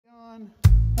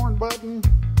button.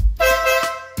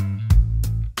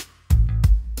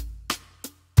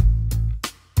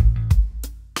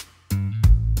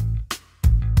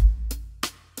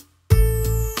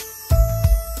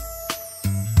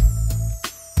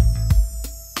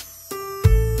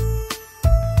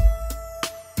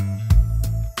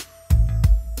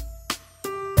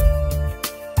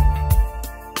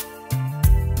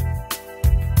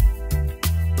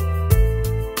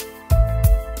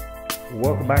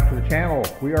 Welcome back to the channel.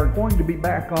 We are going to be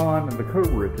back on the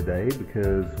Cobra today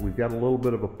because we've got a little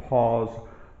bit of a pause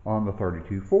on the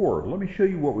 32 Ford. Let me show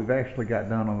you what we've actually got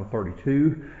done on the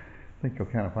 32. I think you'll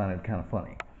kind of find it kind of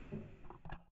funny.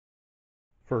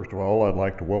 First of all, I'd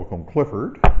like to welcome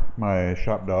Clifford, my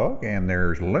shop dog, and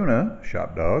there's Luna,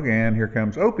 shop dog, and here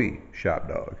comes Opie, shop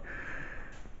dog.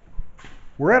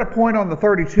 We're at a point on the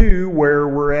 32 where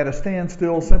we're at a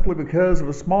standstill simply because of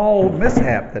a small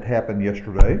mishap that happened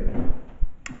yesterday.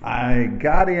 I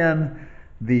got in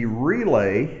the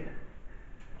relay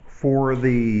for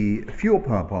the fuel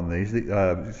pump on these.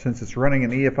 Since it's running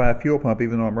an EFI fuel pump,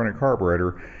 even though I'm running a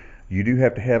carburetor, you do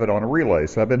have to have it on a relay.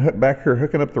 So I've been back here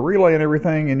hooking up the relay and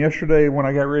everything, and yesterday when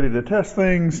I got ready to test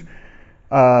things,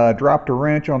 dropped a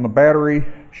wrench on the battery,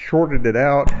 shorted it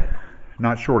out.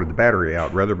 Not shorted the battery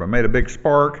out rather, but made a big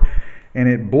spark, and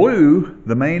it blew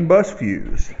the main bus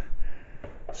fuse.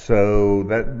 So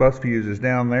that bus fuse is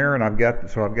down there, and I've got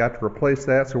to replace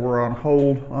that. So we're on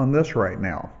hold on this right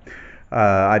now.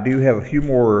 I do have a few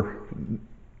more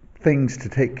things to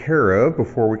take care of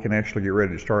before we can actually get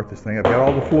ready to start this thing. I've got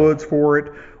all the fluids for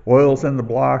it. Oil's in the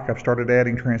block. I've started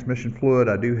adding transmission fluid.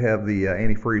 I do have the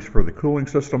antifreeze for the cooling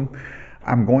system.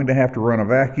 I'm going to have to run a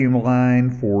vacuum line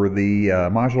for the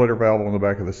modulator valve on the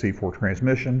back of the C4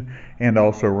 transmission, and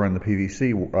also run the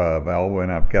PVC valve,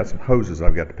 and I've got some hoses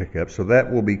I've got to pick up, so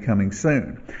that will be coming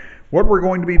soon. What we're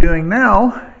going to be doing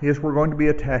now is we're going to be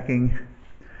attacking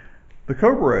the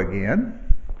Cobra again.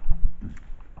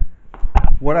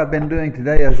 What I've been doing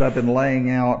today is I've been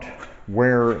laying out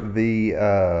where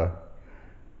the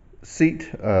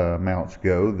seat mounts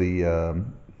go.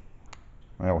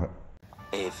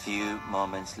 A few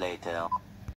moments later.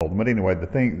 But anyway,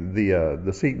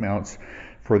 the seat mounts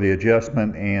for the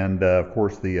adjustment, and of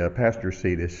course the passenger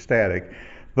seat is static.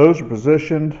 Those are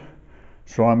positioned,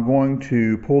 so I'm going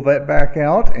to pull that back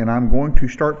out, and I'm going to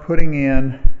start putting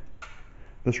in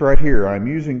this right here. I'm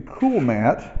using Cool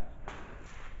Mat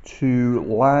to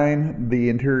line the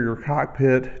interior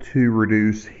cockpit to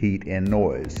reduce heat and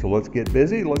noise. So let's get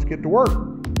busy, let's get to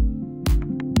work.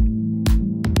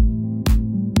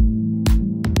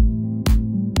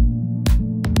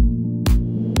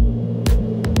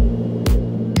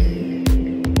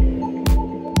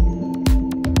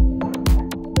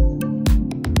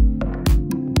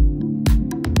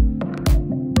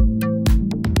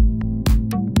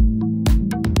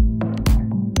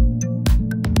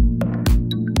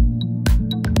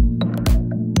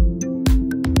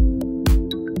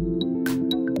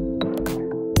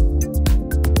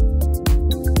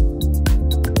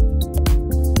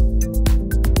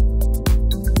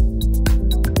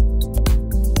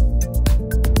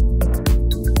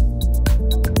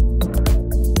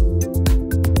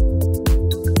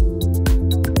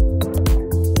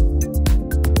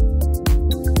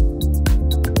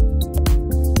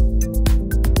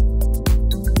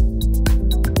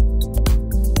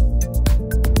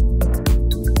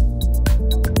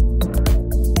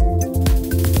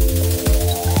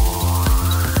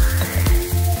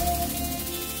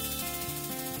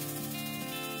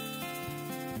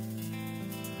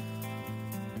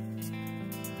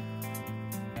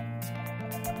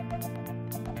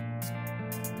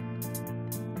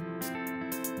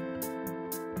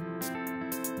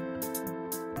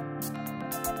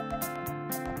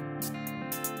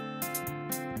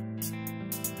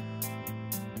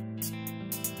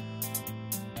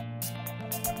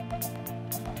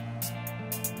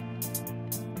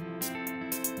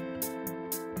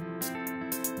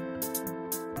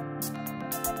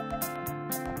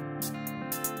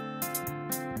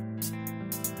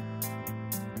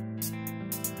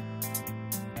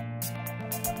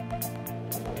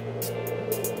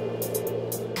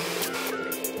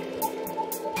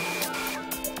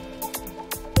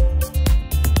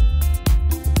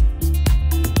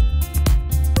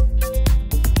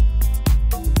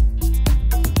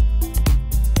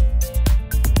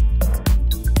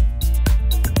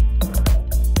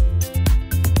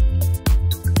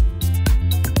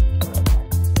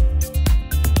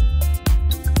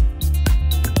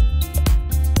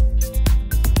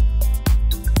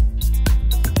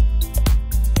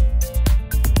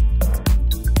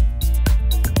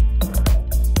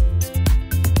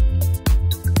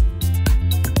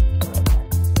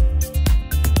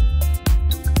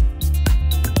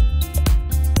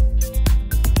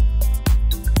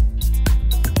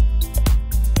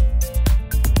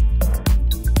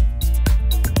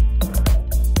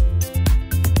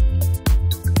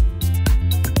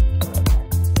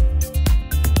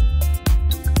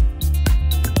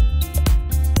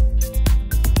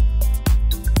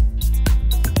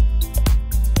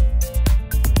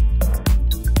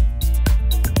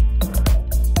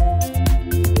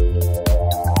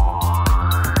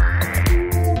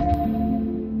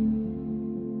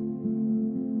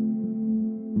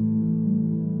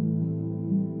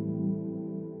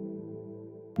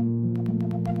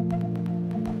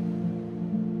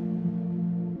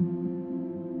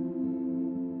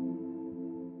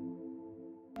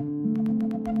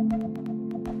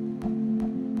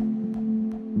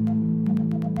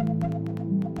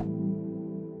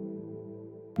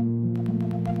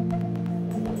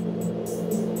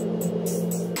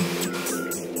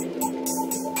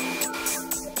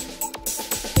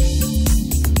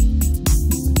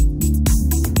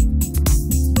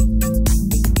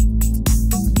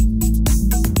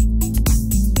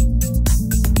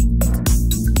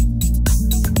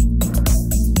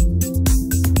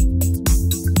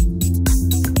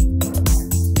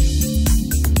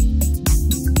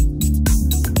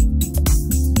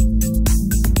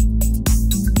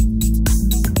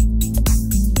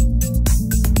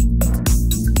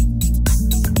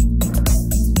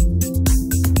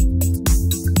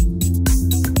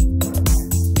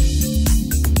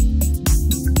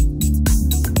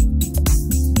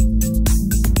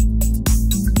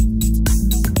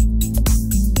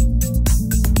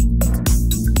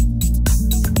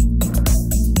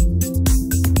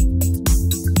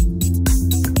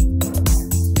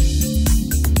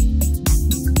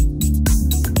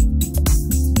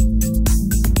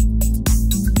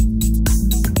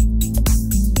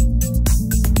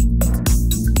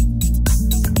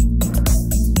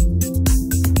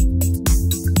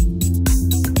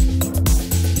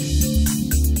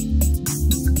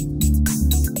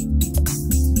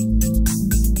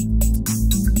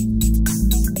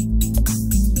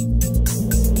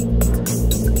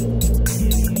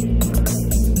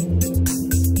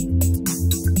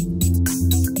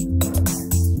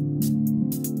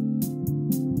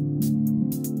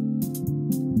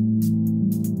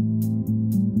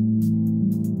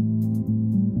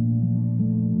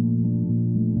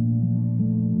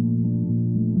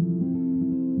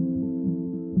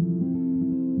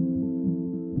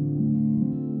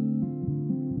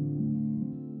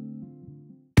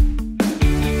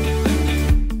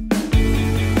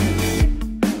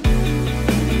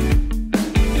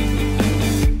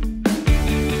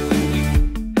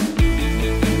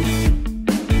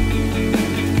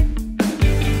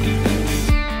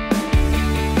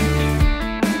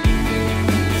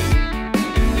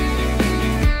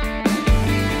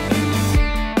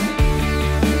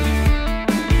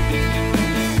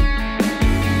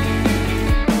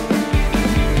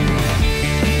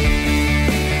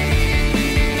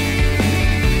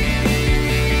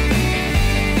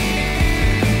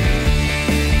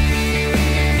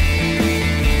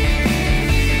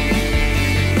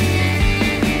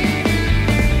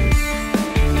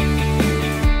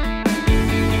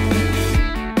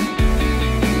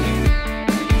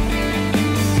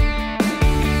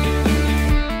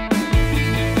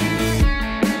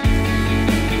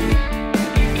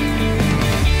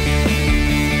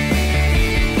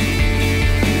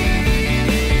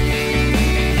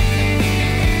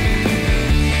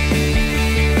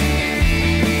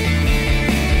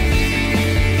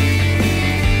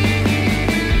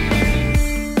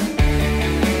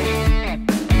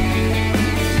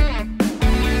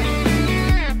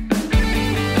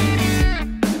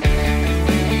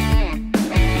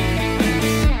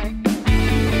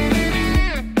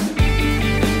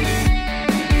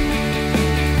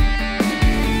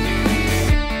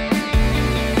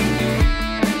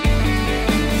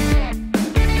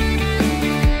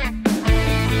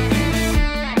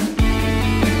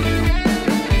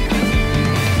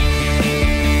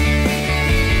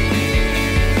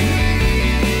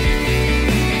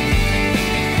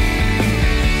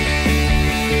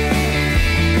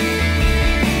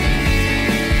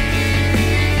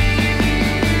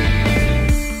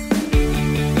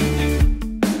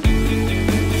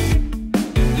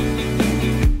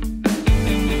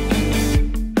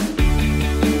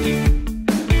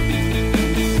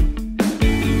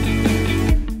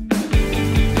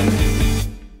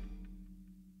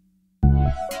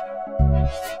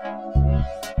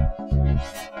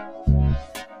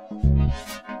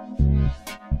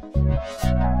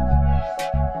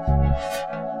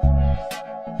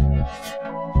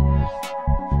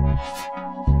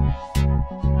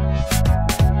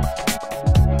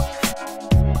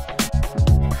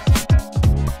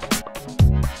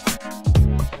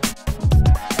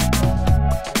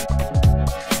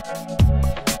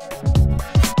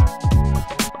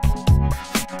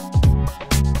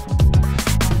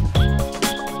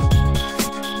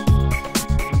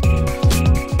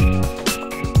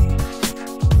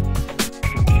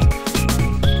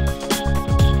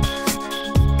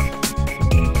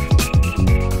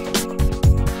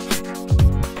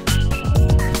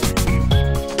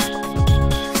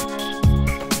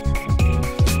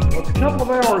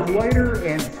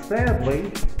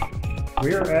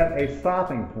 We are at a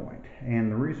stopping point,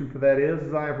 and the reason for that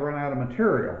is I've run out of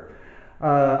material.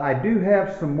 I do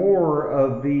have some more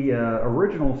of the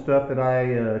original stuff that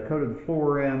I coated the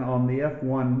floor in on the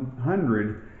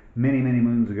F100 many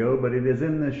moons ago, but it is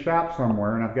in this shop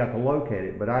somewhere and I've got to locate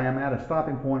it. But I am at a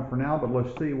stopping point for now, but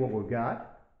let's see what we've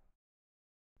got.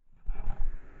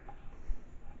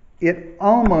 It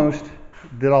almost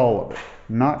did all of it,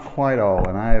 not quite all,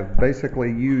 and I have basically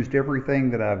used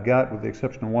everything that I've got with the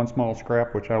exception of one small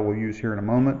scrap, which I will use here in a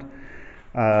moment.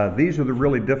 These are the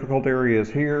really difficult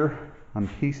areas here. I'm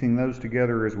piecing those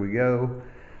together as we go,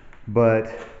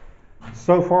 but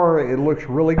so far it looks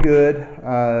really good.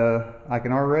 I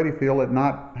can already feel it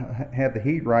not have the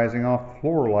heat rising off the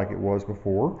floor like it was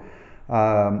before.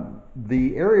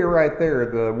 The area right there,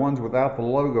 the ones without the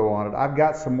logo on it, I've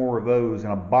got some more of those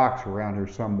in a box around here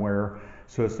somewhere.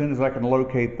 So as soon as I can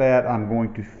locate that, I'm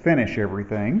going to finish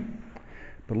everything.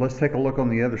 But let's take a look on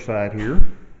the other side here.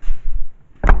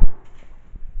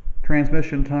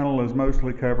 Transmission tunnel is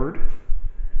mostly covered.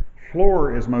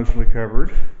 Floor is mostly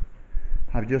covered.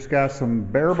 I've just got some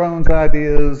bare bones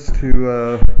ideas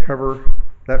to cover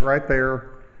that right there.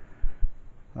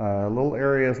 Little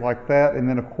areas like that, and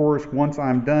then of course once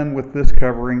I'm done with this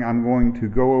covering, I'm going to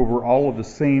go over all of the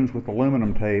seams with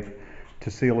aluminum tape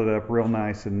to seal it up real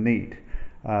nice and neat.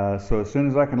 So as soon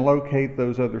as I can locate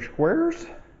those other squares,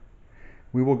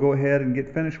 we will go ahead and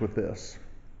get finished with this.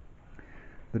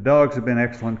 The dogs have been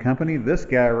excellent company. This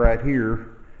guy right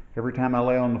here, every time I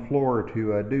lay on the floor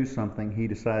to do something, he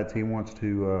decides he wants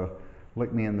to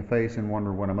lick me in the face and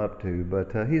wonder what I'm up to,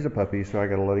 but he's a puppy, so I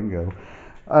gotta let him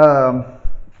go.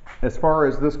 As far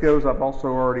as this goes, I've also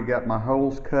already got my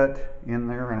holes cut in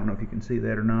there. I don't know if you can see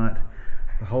that or not.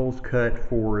 The holes cut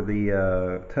for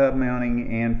the tub mounting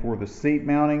and for the seat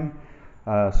mounting.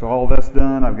 So all that's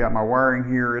done. I've got my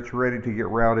wiring here. It's ready to get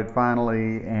routed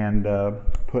finally and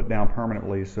put down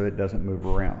permanently so it doesn't move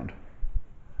around.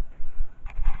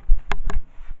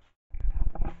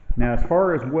 Now as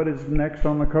far as what is next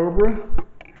on the Cobra,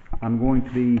 I'm going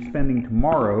to be spending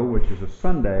tomorrow, which is a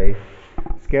Sunday,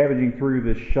 scavenging through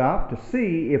this shop to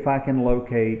see if I can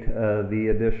locate the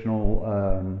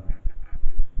additional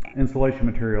insulation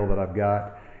material that I've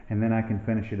got, and then I can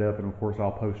finish it up, and of course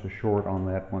I'll post a short on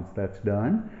that once that's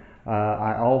done.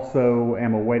 I also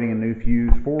am awaiting a new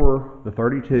fuse for the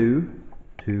 32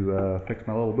 to fix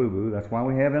my little boo-boo. That's why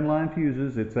we have inline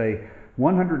fuses. It's a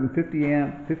 150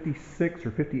 amp, 56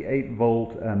 or 58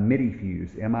 volt MIDI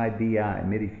fuse, M-I-D-I,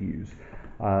 MIDI fuse.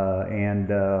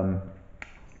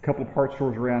 A couple of parts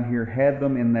stores around here had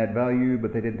them in that value,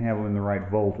 but they didn't have them in the right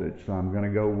voltage. So I'm going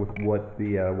to go with what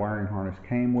the wiring harness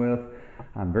came with.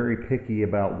 I'm very picky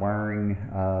about wiring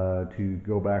to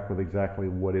go back with exactly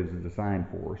what is designed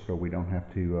for, so we don't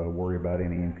have to worry about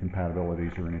any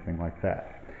incompatibilities or anything like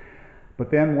that. But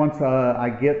then once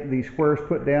I get the squares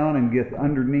put down and get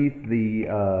underneath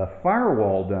the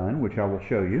firewall done, which I will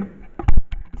show you,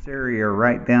 this area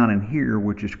right down in here,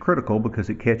 which is critical because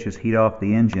it catches heat off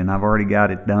the engine. I've already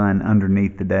got it done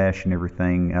underneath the dash and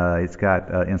everything. It's got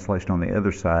insulation on the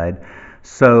other side.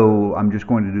 So I'm just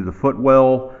going to do the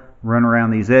footwell, run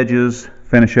around these edges,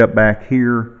 finish up back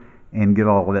here, and get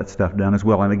all of that stuff done as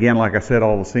well. And again, like I said,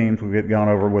 all the seams will get gone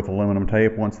over with aluminum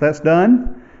tape once that's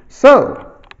done.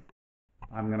 So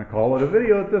I'm going to call it a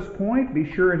video at this point.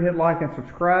 Be sure and hit like and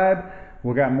subscribe.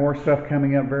 We've got more stuff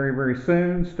coming up very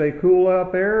soon. Stay cool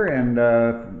out there, and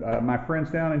my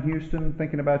friends down in Houston,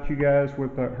 thinking about you guys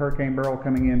with Hurricane Beryl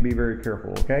coming in. Be very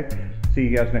careful, okay? See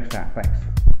you guys next time.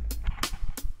 Thanks.